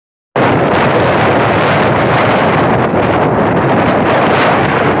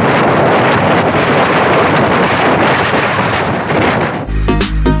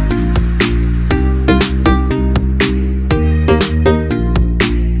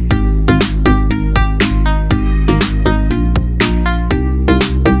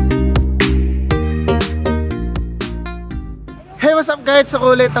Alright, sa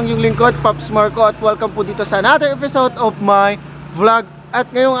kulit ang yung lingkod, Pops Marco, at welcome po dito sa another episode of my vlog. At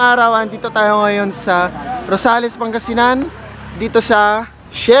ngayong araw, andito tayo ngayon sa Rosales, Pangasinan, dito sa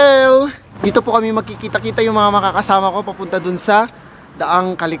Shell. Dito po kami magkikita-kita yung mga makakasama ko papunta dun sa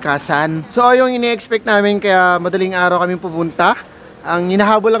Daang Kalikasan. So yung ini-expect namin, kaya madaling araw kami pupunta. Ang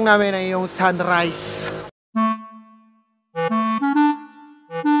hinahabol lang namin ay yung sunrise.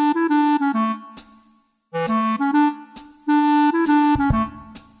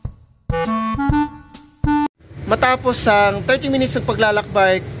 Matapos ang 30 minutes ng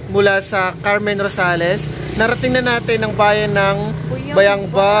paglalakbay mula sa Carmen Rosales, narating na natin ang bayan ng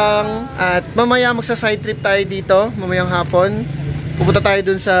Bayangbang. At mamaya magsa-side trip tayo dito, mamayang hapon. Pupunta tayo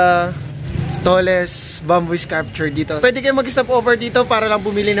dun sa tallest bamboo sculpture dito. Pwede kayo mag-stop over dito para lang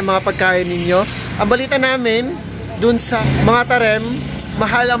bumili ng mga pagkain ninyo. Ang balita namin, dun sa mga tarem,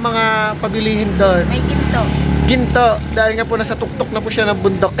 mahal ang mga pabilihin doon. May ginto. Dahil nga po nasa tuktok na po siya ng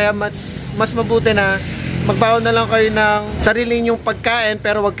bundok. Kaya mas mabuti na magbaon na lang kayo ng sarili ninyong pagkain,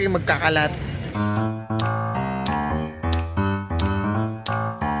 pero huwag kayong magkakalat.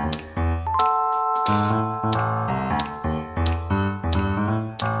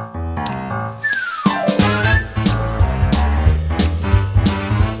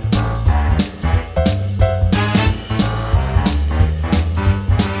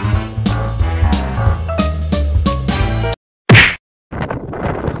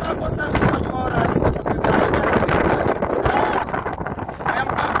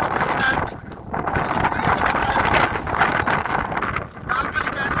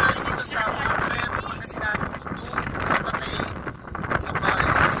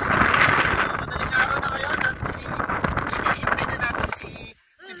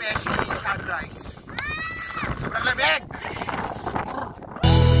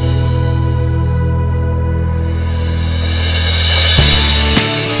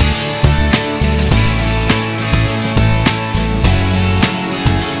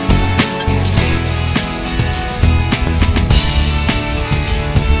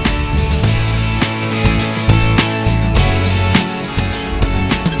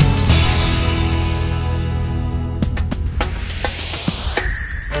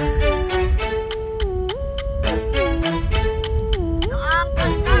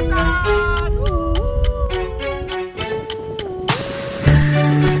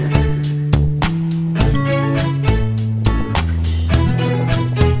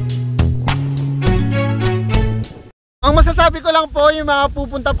 Ang masasabi ko lang po, yung mga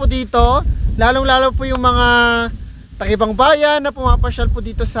pupunta po dito, lalong-lalo po yung mga takibang bayan na pumapasyal po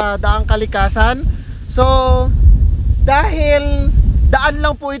dito sa Daang Kalikasan. So, dahil daan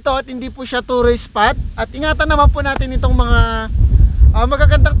lang po ito at hindi po siya tourist spot, at ingatan naman po natin itong mga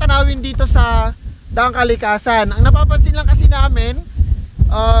magagandang tanawin dito sa Daang Kalikasan. Ang napapansin lang kasi namin,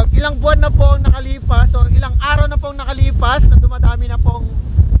 ilang buwan na po ang nakalipas, so ilang araw na po ang nakalipas na dumadami na pong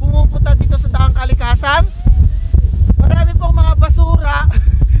pumupunta dito sa Daang Kalikasan. Marami pong mga basura.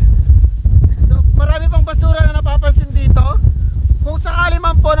 So, marami pong basura na napapansin dito. Kung sakali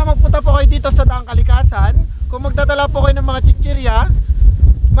man po na magpunta po kayo dito sa Daang Kalikasan, kung magdadala po kayo ng mga chichirya,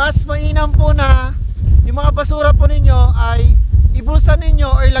 mas mainam po na yung mga basura po ninyo ay ibulsan ninyo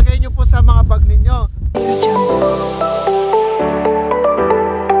o ilagay nyo po sa mga bag ninyo.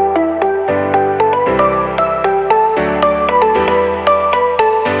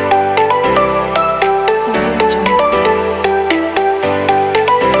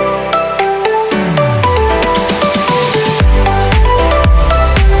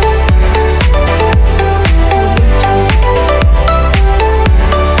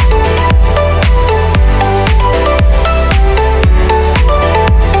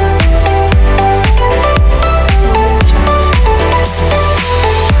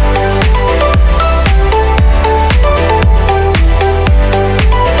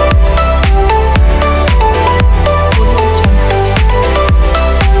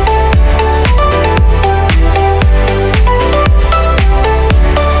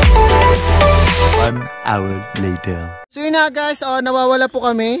 So yun na guys, nawawala po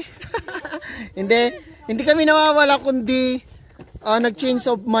kami. hindi kami nawawala, kundi nag-change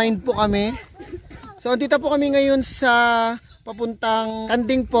of mind po kami. So dito po kami ngayon sa papuntang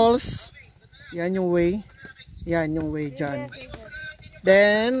Kanding Falls. Yan yung way. Yan yung way dyan.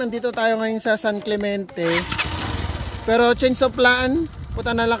 Then nandito tayo ngayon sa San Clemente. Pero change of plan,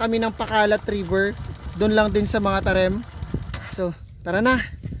 punta na lang kami ng Pacalat River. Doon lang din sa mga tarem. So tara na.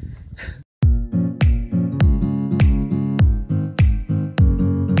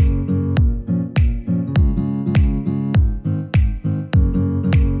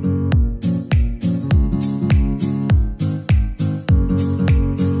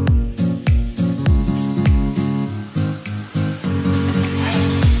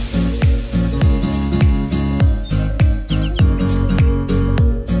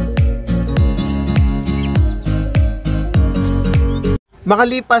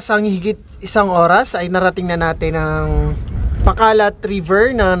 makalipas ang higit isang oras ay narating na natin ang Pacalat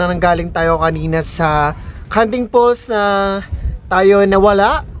River na nananggaling tayo kanina sa hunting post na tayo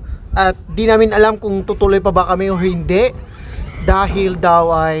nawala at di namin alam kung tutuloy pa ba kami o hindi dahil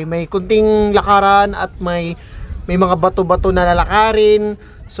daw ay may kunting lakaran at may mga bato-bato na lalakarin.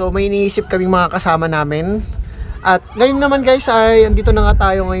 So may iniisip kaming mga kasama namin. At ngayon naman guys ay andito na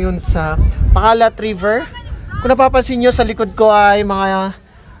nga tayo ngayon sa Pacalat River. Kung napapansin nyo sa likod ko ay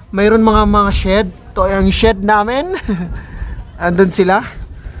mayroon mga shed. Ito ay ang shed namin. Andun sila.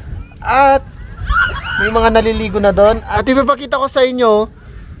 At may mga naliligo na doon. At ipapakita ko sa inyo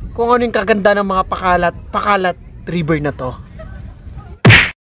kung ano yung kaganda ng mga Pacalat River na to.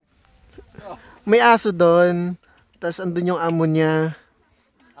 May aso doon. Tapos andun yung amo niya.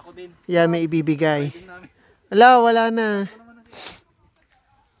 Ako din. Yan, may ibibigay. Wala na.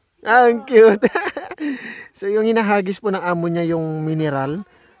 Ang cute. So yung hinahagis po ng amo niya yung mineral.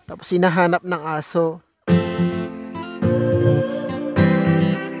 Tapos hinahanap ng aso.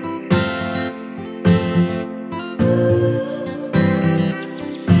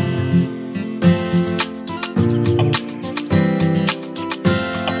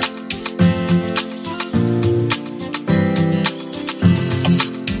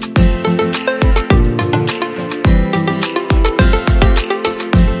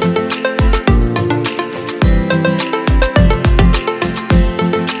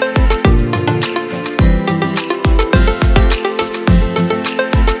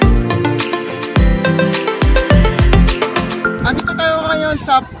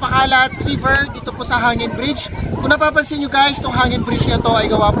 Sa Pacalat River, dito po sa Hangin Bridge. Kung napapansin nyo guys, itong Hangin Bridge na to ay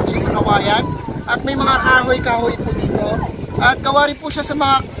gawa po siya sa kawayan at may mga kahoy-kahoy po dito at gawa rin po siya sa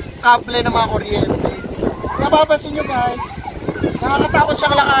mga kable ng mga kuryente. Kung napapansin nyo guys, nakakatakot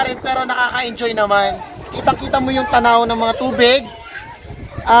siyang lakarin pero nakaka-enjoy naman. Kitang-kita mo yung tanaw ng mga tubig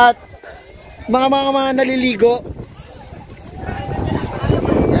at mga naliligo.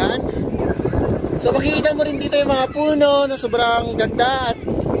 Yan. So makikita mo rin dito yung mga puno na sobrang ganda at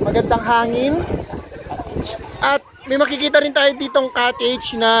magandang hangin. At may makikita rin tayo ditong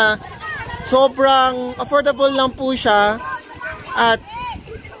cottage na sobrang affordable lang po siya at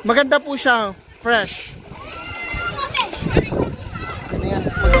maganda po siya, fresh. Ano yan?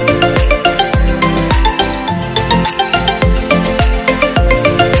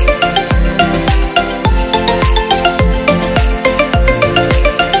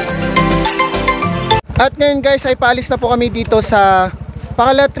 At ngayon guys ay paalis na po kami dito sa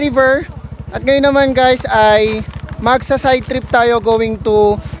Pacalat River. At ngayon naman guys ay magsa side trip tayo going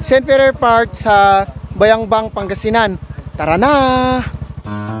to St. Peter Park sa Bayangbang, Pangasinan. Tara na!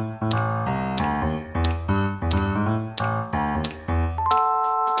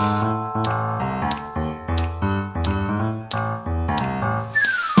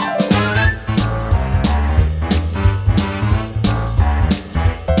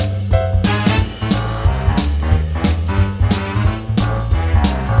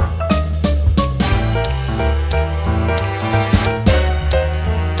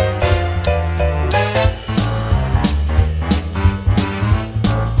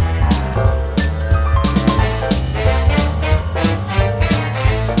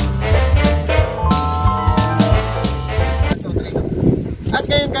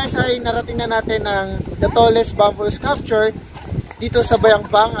 Ay narating na natin ang the tallest bamboo sculpture dito sa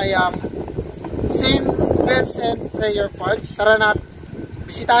Bayangbang ay ang St. Vincent Prayer Park. Tara na,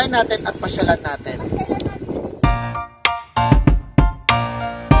 bisitahin natin at pasyalan natin.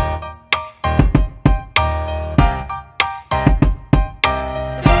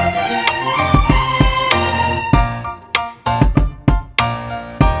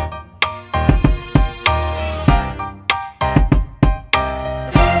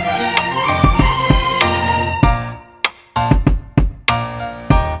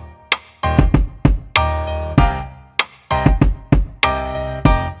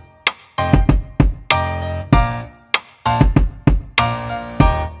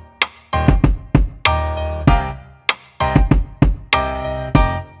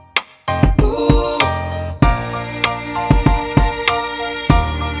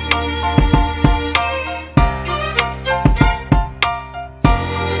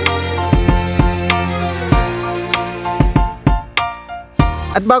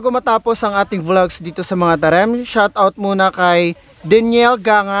 At bago matapos ang ating vlogs dito sa mga tarem, shout out muna kay Daniel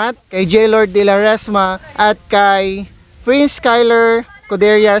Gangat, kay J. Lord de la Resma, at kay Prince Skyler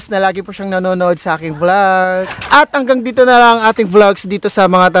Coderias na lagi po siyang nanonood sa aking vlog. At hanggang dito na lang ating vlogs dito sa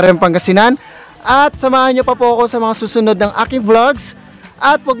mga tarem Pangasinan. At samahan nyo pa po ako sa mga susunod ng aking vlogs.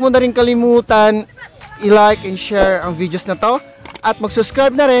 At huwag mo na rin kalimutan i-like and share ang videos na to. at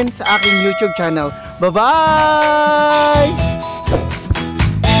mag-subscribe na rin sa aking YouTube channel. Bye-bye!